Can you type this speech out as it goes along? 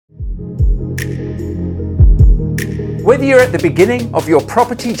Whether you're at the beginning of your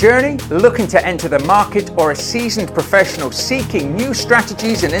property journey, looking to enter the market, or a seasoned professional seeking new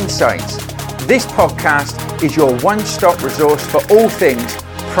strategies and insights, this podcast is your one-stop resource for all things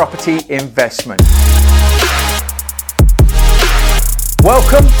property investment.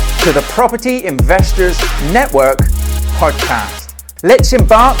 Welcome to the Property Investors Network podcast. Let's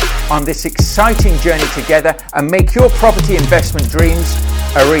embark on this exciting journey together and make your property investment dreams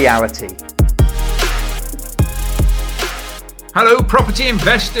a reality. Hello, property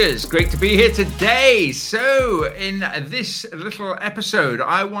investors. Great to be here today. So in this little episode,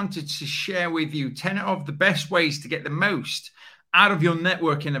 I wanted to share with you 10 of the best ways to get the most out of your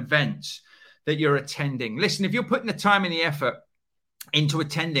networking events that you're attending. Listen, if you're putting the time and the effort into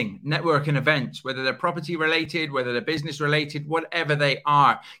attending networking events, whether they're property related, whether they're business related, whatever they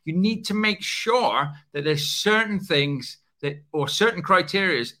are, you need to make sure that there's certain things or certain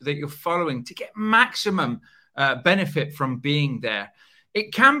criteria that you're following to get maximum benefit from being there.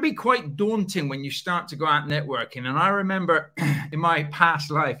 It can be quite daunting when you start to go out networking. And I remember in my past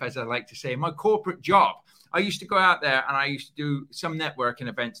life, as I like to say, my corporate job, I used to go out there and I used to do some networking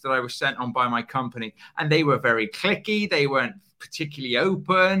events that I was sent on by my company. And they were very cliquey. They weren't particularly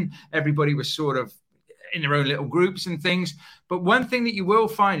open. Everybody was sort of in their own little groups and things. But one thing that you will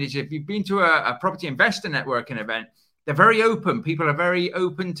find is if you've been to a property investor networking event, they're very open. People are very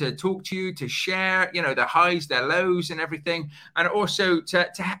open to talk to you, to share, their highs, their lows and everything. And also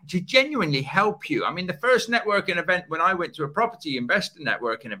to genuinely help you. I mean, the first networking event, when I went to a property investor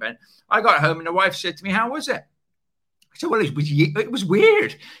networking event, I got home and the wife said to me, "How was it?" I said, "Well, it was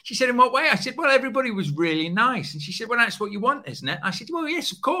weird." She said, "In what way?" I said, "Well, everybody was really nice." And she said, "Well, that's what you want, isn't it?" I said, "Well,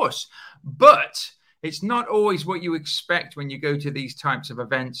 yes, of course. But it's not always what you expect when you go to these types of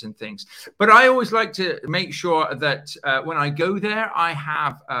events and things." But I always like to make sure that when I go there, I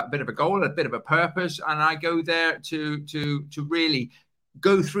have a bit of a goal, a bit of a purpose, and I go there to really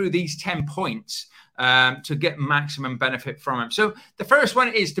go through these 10 points to get maximum benefit from them. So the first one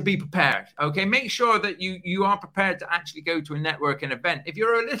is to be prepared. Okay, make sure that you are prepared to actually go to a networking event. If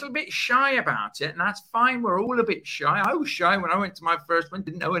you're a little bit shy about it, and that's fine, we're all a bit shy. I was shy when I went to my first one,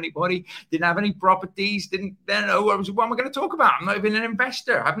 didn't know anybody, didn't have any properties, didn't know what am I going to talk about? I'm not even an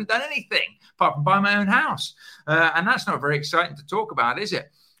investor. I haven't done anything apart from buy my own house. And that's not very exciting to talk about, is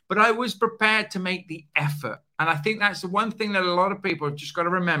it? But I was prepared to make the effort. And I think that's the one thing that a lot of people have just got to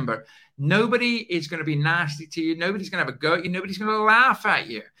remember. Nobody is going to be nasty to you. Nobody's going to have a go at you. Nobody's going to laugh at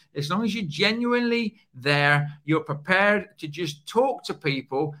you. As long as you're genuinely there, you're prepared to just talk to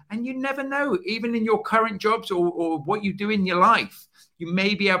people. And you never know, even in your current jobs or what you do in your life, you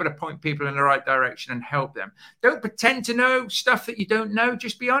may be able to point people in the right direction and help them. Don't pretend to know stuff that you don't know.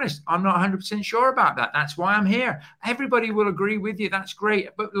 Just be honest. I'm not 100% sure about that. That's why I'm here. Everybody will agree with you. That's great.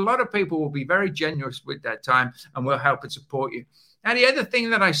 But a lot of people will be very generous with their time and will help and support you. Now, the other thing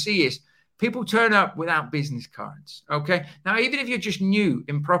that I see is people turn up without business cards. Okay. Now, even if you're just new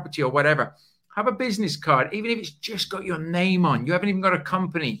in property or whatever, have a business card, even if it's just got your name on. You haven't even got a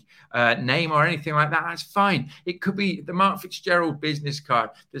company name or anything like that. That's fine. It could be the Mark Fitzgerald business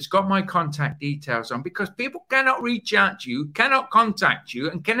card that's got my contact details on, because people cannot reach out to you, cannot contact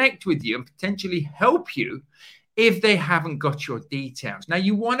you and connect with you and potentially help you if they haven't got your details. Now,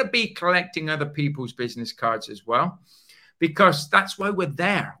 you want to be collecting other people's business cards as well, because that's why we're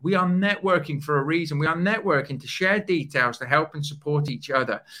there. We are networking for a reason. We are networking to share details, to help and support each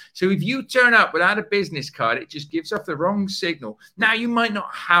other. So if you turn up without a business card, it just gives off the wrong signal. Now, you might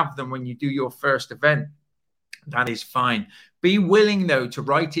not have them when you do your first event. That is fine. Be willing, though, to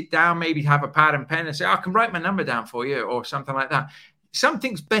write it down, maybe have a pad and pen and say, "I can write my number down for you," or something like that.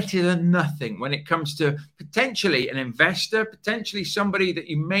 Something's better than nothing when it comes to potentially an investor, potentially somebody that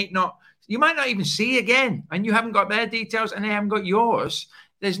you might not even see again, and you haven't got their details and they haven't got yours.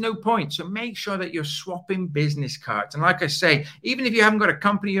 There's no point. So make sure that you're swapping business cards. And like I say, even if you haven't got a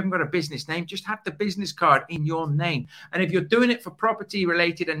company, you haven't got a business name, just have the business card in your name. And if you're doing it for property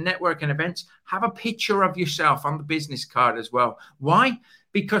related and networking events, have a picture of yourself on the business card as well. Why?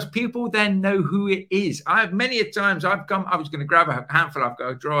 Because people then know who it is. Many a times I was going to grab a handful. I've got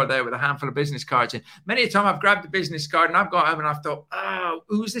a drawer there with a handful of business cards in. Many a time I've grabbed the business card and I've got home and I've thought, "Oh,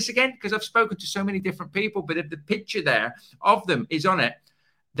 who's this again?" Because I've spoken to so many different people. But if the picture there of them is on it,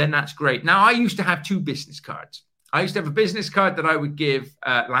 then that's great. Now, I used to have 2 business cards. I used to have a business card that I would give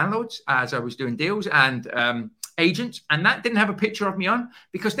landlords as I was doing deals and agents, and that didn't have a picture of me on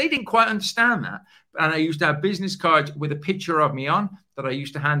because they didn't quite understand that. And I used to have business cards with a picture of me on that I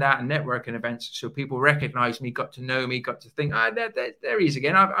used to hand out at networking events, so people recognized me, got to know me, got to think, there he is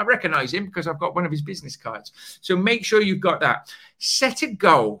again. I recognize him because I've got one of his business cards. So make sure you've got that. Set a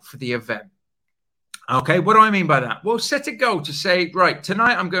goal for the event. Okay, what do I mean by that? Well, set a goal to say, right,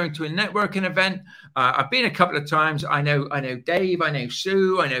 tonight I'm going to a networking event. I've been a couple of times. I know Dave, I know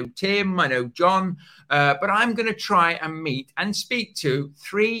Sue, I know Tim, I know John, but I'm going to try and meet and speak to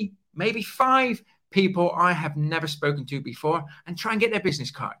 3, maybe 5 people I have never spoken to before and try and get their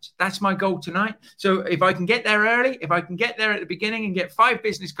business cards. That's my goal tonight. So if I can get there early, if I can get there at the beginning and get 5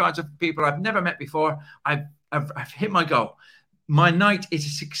 business cards of people I've never met before, I've hit my goal. My night is a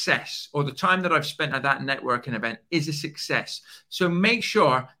success, or the time that I've spent at that networking event is a success. So make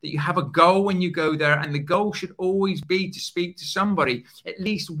sure that you have a goal when you go there, and the goal should always be to speak to somebody, at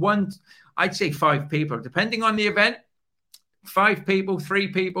least one, I'd say 5 people, depending on the event. 5 people, 3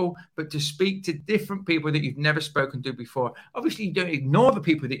 people, but to speak to different people that you've never spoken to before. Obviously, you don't ignore the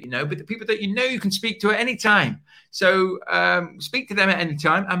people that you know, but the people that you know you can speak to at any time. So speak to them at any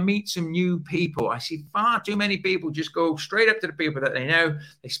time and meet some new people. I see far too many people just go straight up to the people that they know.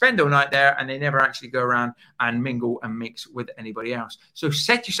 They spend all night there and they never actually go around and mingle and mix with anybody else. So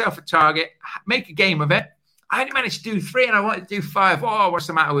set yourself a target, make a game of it. I only managed to do 3 and I wanted to do 5. Oh, what's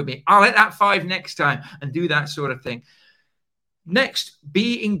the matter with me? I'll hit that 5 next time and do that sort of thing. Next,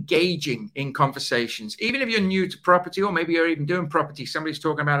 be engaging in conversations. Even if you're new to property, or maybe you're even doing property, somebody's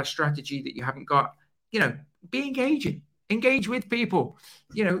talking about a strategy that you haven't got, be engaging. Engage with people.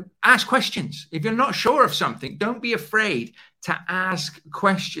 Ask questions. If you're not sure of something, don't be afraid to ask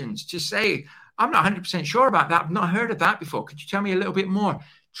questions. Just say, I'm not 100% sure about that. I've not heard of that before. Could you tell me a little bit more?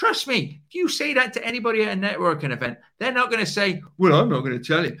 Trust me, if you say that to anybody at a networking event, they're not going to say, well, I'm not going to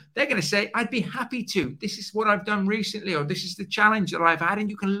tell you. They're going to say, I'd be happy to. This is what I've done recently, or this is the challenge that I've had. And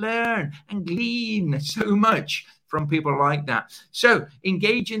you can learn and glean so much from people like that. So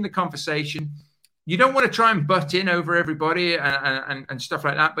engage in the conversation. You don't want to try and butt in over everybody and stuff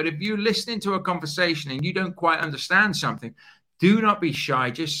like that. But if you're listening to a conversation and you don't quite understand something, do not be shy.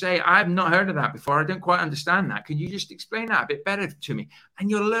 Just say, I've not heard of that before. I don't quite understand that. Can you just explain that a bit better to me?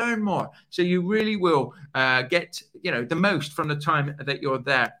 And you'll learn more. So you really will get, the most from the time that you're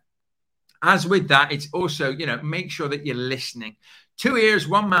there. As with that, it's also, make sure that you're listening. 2 ears,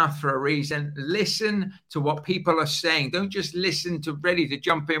 1 mouth for a reason. Listen to what people are saying. Don't just listen to ready to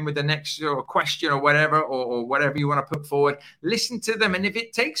jump in with the next question or whatever, or whatever you want to put forward. Listen to them. And if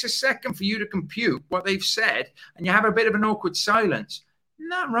it takes a second for you to compute what they've said and you have a bit of an awkward silence,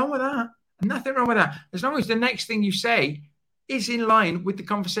 nothing wrong with that. Nothing wrong with that. As long as the next thing you say is in line with the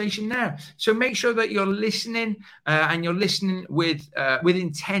conversation there. So make sure that you're listening and you're listening with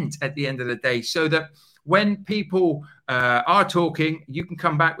intent at the end of the day, so that when people are talking, you can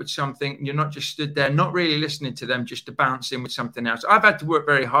come back with something. You're not just stood there, not really listening to them, just to bounce in with something else. I've had to work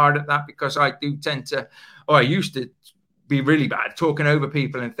very hard at that, because I do tend to, I used to be really bad talking over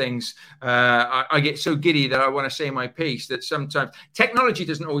people and things. I get so giddy that I want to say my piece that sometimes technology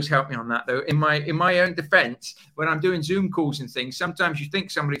doesn't always help me on that, though. In my own defense, when I'm doing Zoom calls and things, sometimes you think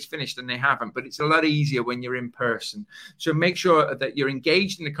somebody's finished and they haven't, but it's a lot easier when you're in person. So make sure that you're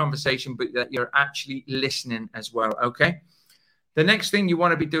engaged in the conversation, but that you're actually listening as well. Okay. The next thing you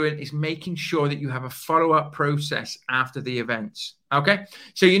want to be doing is making sure that you have a follow-up process after the events. Okay,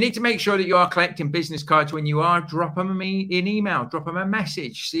 so you need to make sure that you are collecting business cards. When you are, drop them an email, drop them a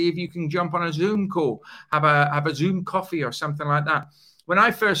message, see if you can jump on a Zoom call, have a Zoom coffee or something like that. When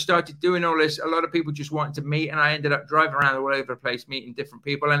I first started doing all this, a lot of people just wanted to meet, and I ended up driving around all over the place meeting different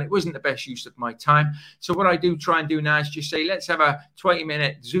people, and it wasn't the best use of my time. So what I do try and do now is just say, let's have a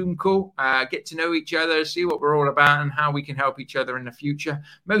 20-minute Zoom call, get to know each other, see what we're all about and how we can help each other in the future.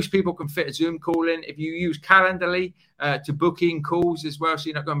 Most people can fit a Zoom call in. If you use Calendly to book in calls as well, so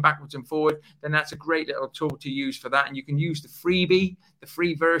you're not going backwards and forward, then that's a great little tool to use for that. And you can use the freebie, the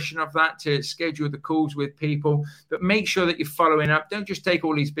free version of that, to schedule the calls with people. But make sure that you're following up. Don't just take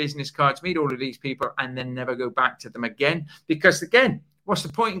all these business cards, meet all of these people, and then never go back to them again. Because again, what's the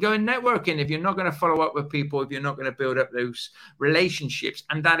point in going networking if you're not going to follow up with people, if you're not going to build up those relationships?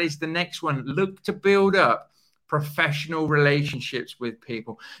 And that is the next one. Look to build up professional relationships with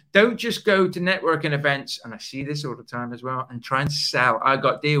people. Don't just go to networking events, and I see this all the time as well, and try and sell. I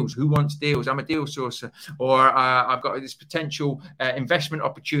got deals. Who wants deals? I'm a deal sourcer. Or I've got this potential investment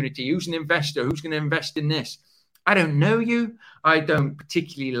opportunity. Who's an investor? Who's going to invest in this? I don't know you. I don't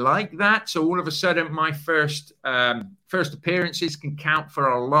particularly like that. So all of a sudden, my first appearances can count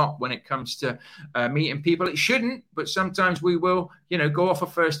for a lot when it comes to meeting people. It shouldn't, but sometimes we will, go off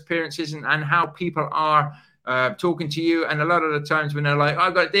of first appearances and how people are talking to you. And a lot of the times when they're like,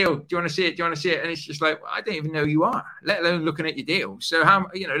 I've got a deal, do you want to see it? Do you want to see it? And it's just like, well, I don't even know who you are, let alone looking at your deal. So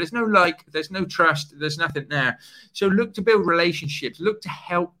there's no there's no trust, there's nothing there. So look to build relationships, look to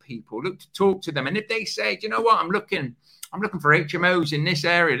help people, look to talk to them. And if they say, do you know what, I'm looking I'm looking for HMOs in this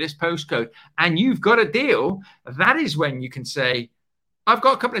area, this postcode, and you've got a deal, that is when you can say, I've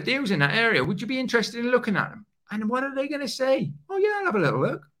got a couple of deals in that area. Would you be interested in looking at them? And what are they going to say? Oh, yeah, I'll have a little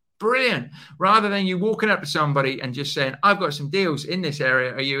look. Brilliant. Rather than you walking up to somebody and just saying, I've got some deals in this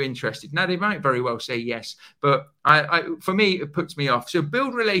area. Are you interested? Now, they might very well say yes, but for me, it puts me off. So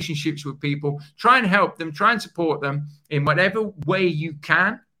build relationships with people, try and help them, try and support them in whatever way you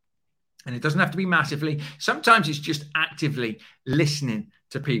can. And it doesn't have to be massively. Sometimes it's just actively listening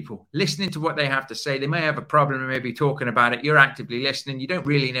to people, listening to what they have to say. They may have a problem and maybe talking about it. You're actively listening. You don't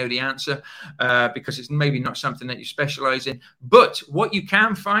really know the answer because it's maybe not something that you specialize in. But what you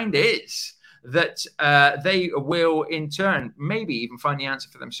can find is that they will in turn maybe even find the answer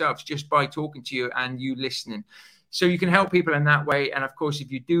for themselves just by talking to you and you listening. So you can help people in that way. And of course,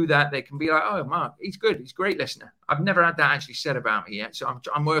 if you do that, they can be like, oh, Mark, he's good. He's a great listener. I've never had that actually said about me yet. So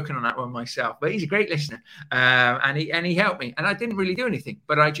I'm working on that one myself. But he's a great listener. And he helped me. And I didn't really do anything,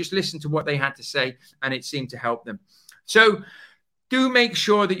 but I just listened to what they had to say and it seemed to help them. So do make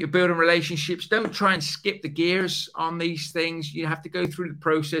sure that you're building relationships. Don't try and skip the gears on these things. You have to go through the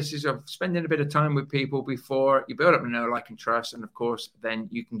processes of spending a bit of time with people before you build up a know, like, and trust. And of course, then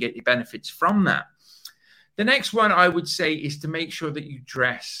you can get your benefits from that. The next one I would say is to make sure that you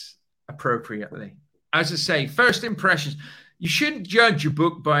dress appropriately. As I say, first impressions. You shouldn't judge a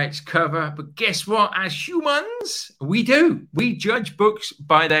book by its cover, but guess what? As humans, we do. We judge books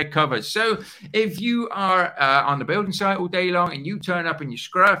by their covers. So if you are on the building site all day long and you turn up in your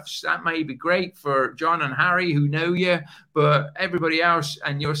scruffs, that may be great for John and Harry who know you, but everybody else,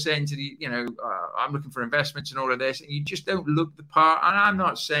 and you're saying to the, I'm looking for investments and all of this, and you just don't look the part. And I'm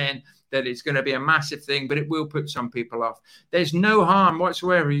not saying that it's going to be a massive thing, but it will put some people off. There's no harm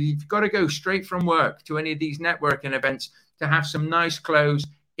whatsoever. You've got to go straight from work to any of these networking events to have some nice clothes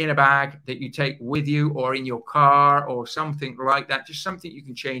in a bag that you take with you or in your car or something like that. Just something you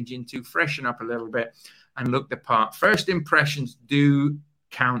can change into, freshen up a little bit and look the part. First impressions do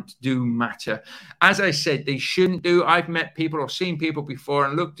count, do matter. As I said, they shouldn't do. I've met people or seen people before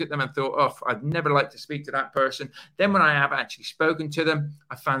and looked at them and thought, oh, I'd never like to speak to that person. Then when I have actually spoken to them,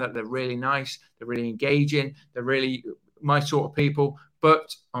 I found that they're really nice, they're really engaging, they're really my sort of people.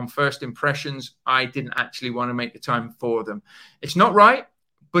 But on first impressions, I didn't actually want to make the time for them. It's not right,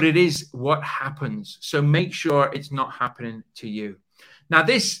 but it is what happens. So make sure it's not happening to you. Now,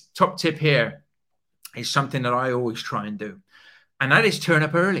 this top tip here is something that I always try and do. And that is turn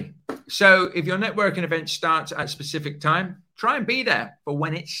up early. So if your networking event starts at a specific time, try and be there for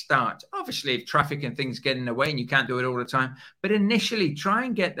when it starts. Obviously, if traffic and things get in the way and you can't do it all the time, but initially try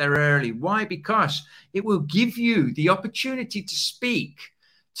and get there early. Why? Because it will give you the opportunity to speak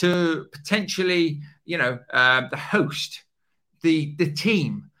to potentially, the host, the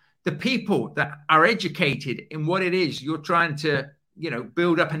team, the people that are educated in what it is you're trying to,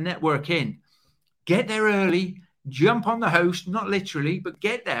 build up a network in. Get there early. Jump on the host, not literally, but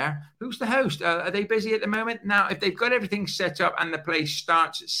get there. Who's the host? Are they busy at the moment? Now, if they've got everything set up and the place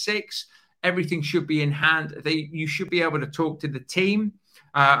starts at 6, everything should be in hand. You should be able to talk to the team.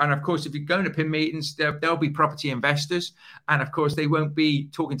 And of course, if you're going to PIM meetings, there'll be property investors. And of course, they won't be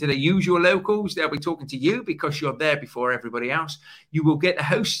talking to the usual locals. They'll be talking to you because you're there before everybody else. You will get the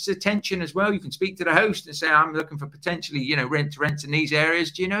host's attention as well. You can speak to the host and say, I'm looking for potentially, rents in these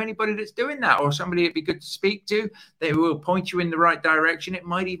areas. Do you know anybody that's doing that? Or somebody it'd be good to speak to? They will point you in the right direction. It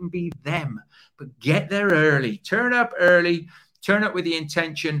might even be them. But get there early. Turn up early. Turn up with the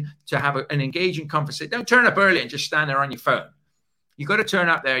intention to have an engaging conversation. Don't turn up early and just stand there on your phone. You got to turn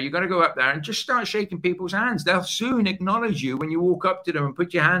up there. You got to go up there and just start shaking people's hands. They'll soon acknowledge you when you walk up to them and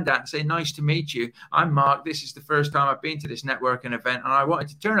put your hand out and say, nice to meet you. I'm Mark. This is the first time I've been to this networking event, and I wanted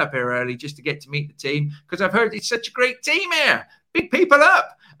to turn up here early just to get to meet the team because I've heard it's such a great team here. Big people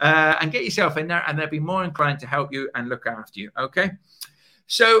up and get yourself in there, and they'll be more inclined to help you and look after you. Okay.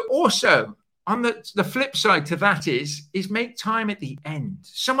 So also, on the flip side to that is make time at the end.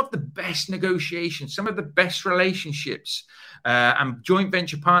 Some of the best negotiations, some of the best relationships and joint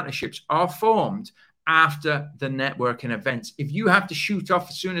venture partnerships are formed after the networking events. If you have to shoot off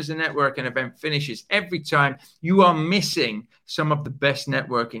as soon as the networking event finishes, every time you are missing some of the best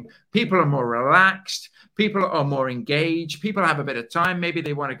networking. People are more relaxed. People are more engaged. People have a bit of time. Maybe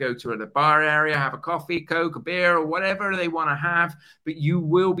they want to go to the bar area, have a coffee, Coke, a beer, or whatever they want to have. But you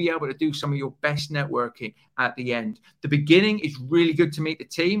will be able to do some of your best networking at the end. The beginning is really good to meet the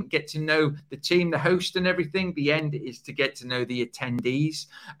team, get to know the team, the host and everything. The end is to get to know the attendees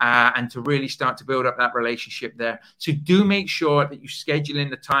and to really start to build up that relationship there. So do make sure that you schedule in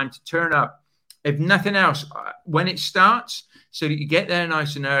the time to turn up If nothing else, when it starts, so that you get there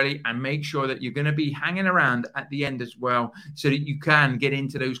nice and early, and make sure that you're going to be hanging around at the end as well, so that you can get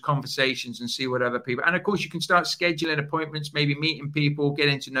into those conversations and see what other people. And of course, you can start scheduling appointments, maybe meeting people,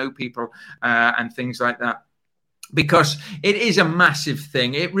 getting to know people, and things like that. Because it is a massive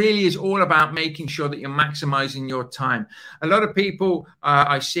thing. It really is all about making sure that you're maximizing your time. A lot of people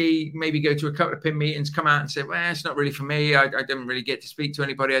I see maybe go to a couple of PIN meetings, come out and say, well, it's not really for me. I didn't really get to speak to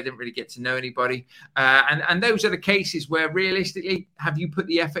anybody. I didn't really get to know anybody. And those are the cases where realistically, have you put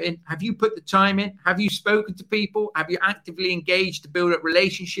the effort in? Have you put the time in? Have you spoken to people? Have you actively engaged to build up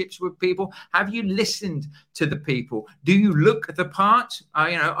relationships with people? Have you listened to the people? Do you look the part?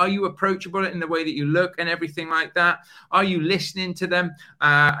 Are you approachable in the way that you look and everything like that? Are you listening to them?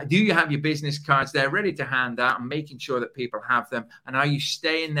 Do you have your business cards there ready to hand out and making sure that people have them? And are you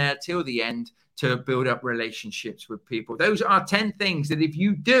staying there till the end to build up relationships with people? Those are 10 things that if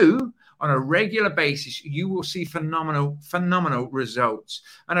you do on a regular basis, you will see phenomenal results.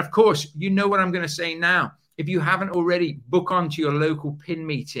 And of course, you know what I'm going to say now. If you haven't already, book onto your local PIN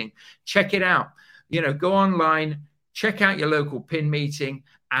meeting. Check it out. Go online, check out your local PIN meeting,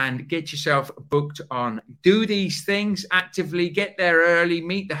 and get yourself booked on. Do these things actively, get there early,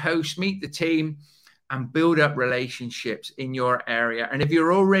 meet the host, meet the team, and build up relationships in your area. And if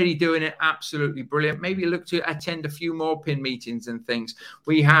you're already doing it, absolutely brilliant. Maybe look to attend a few more PIN meetings and things.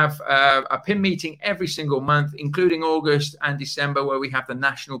 We have a PIN meeting every single month, including August and December, where we have the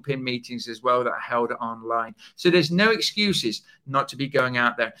national PIN meetings as well that are held online. So there's no excuses not to be going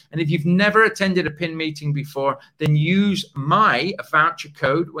out there. And if you've never attended a PIN meeting before, then use my voucher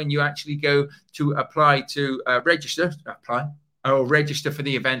code when you actually go to apply to register for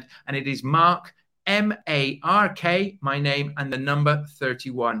the event. And it is Mark, M-A-R-K, my name, and the number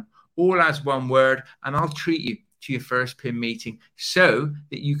 31, all as one word, and I'll treat you to your first PIN meeting so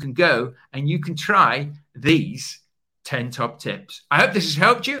that you can go and you can try these 10 top tips. I hope this has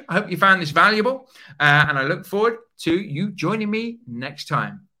helped you. I hope you found this valuable, and I look forward to you joining me next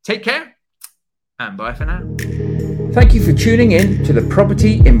time. Take care, and bye for now. Thank you for tuning in to the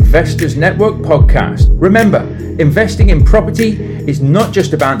Property Investors Network podcast. Remember, investing in property is not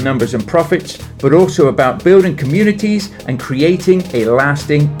just about numbers and profits, but also about building communities and creating a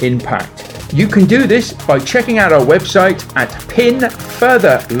lasting impact. You can do this by checking out our website at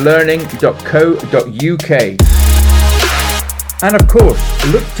pinfurtherlearning.co.uk. And of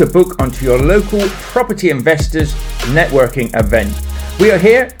course, look to book onto your local Property Investors Networking event. We are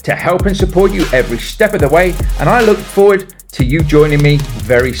here to help and support you every step of the way, and I look forward to you joining me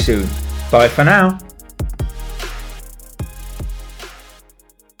very soon. Bye for now.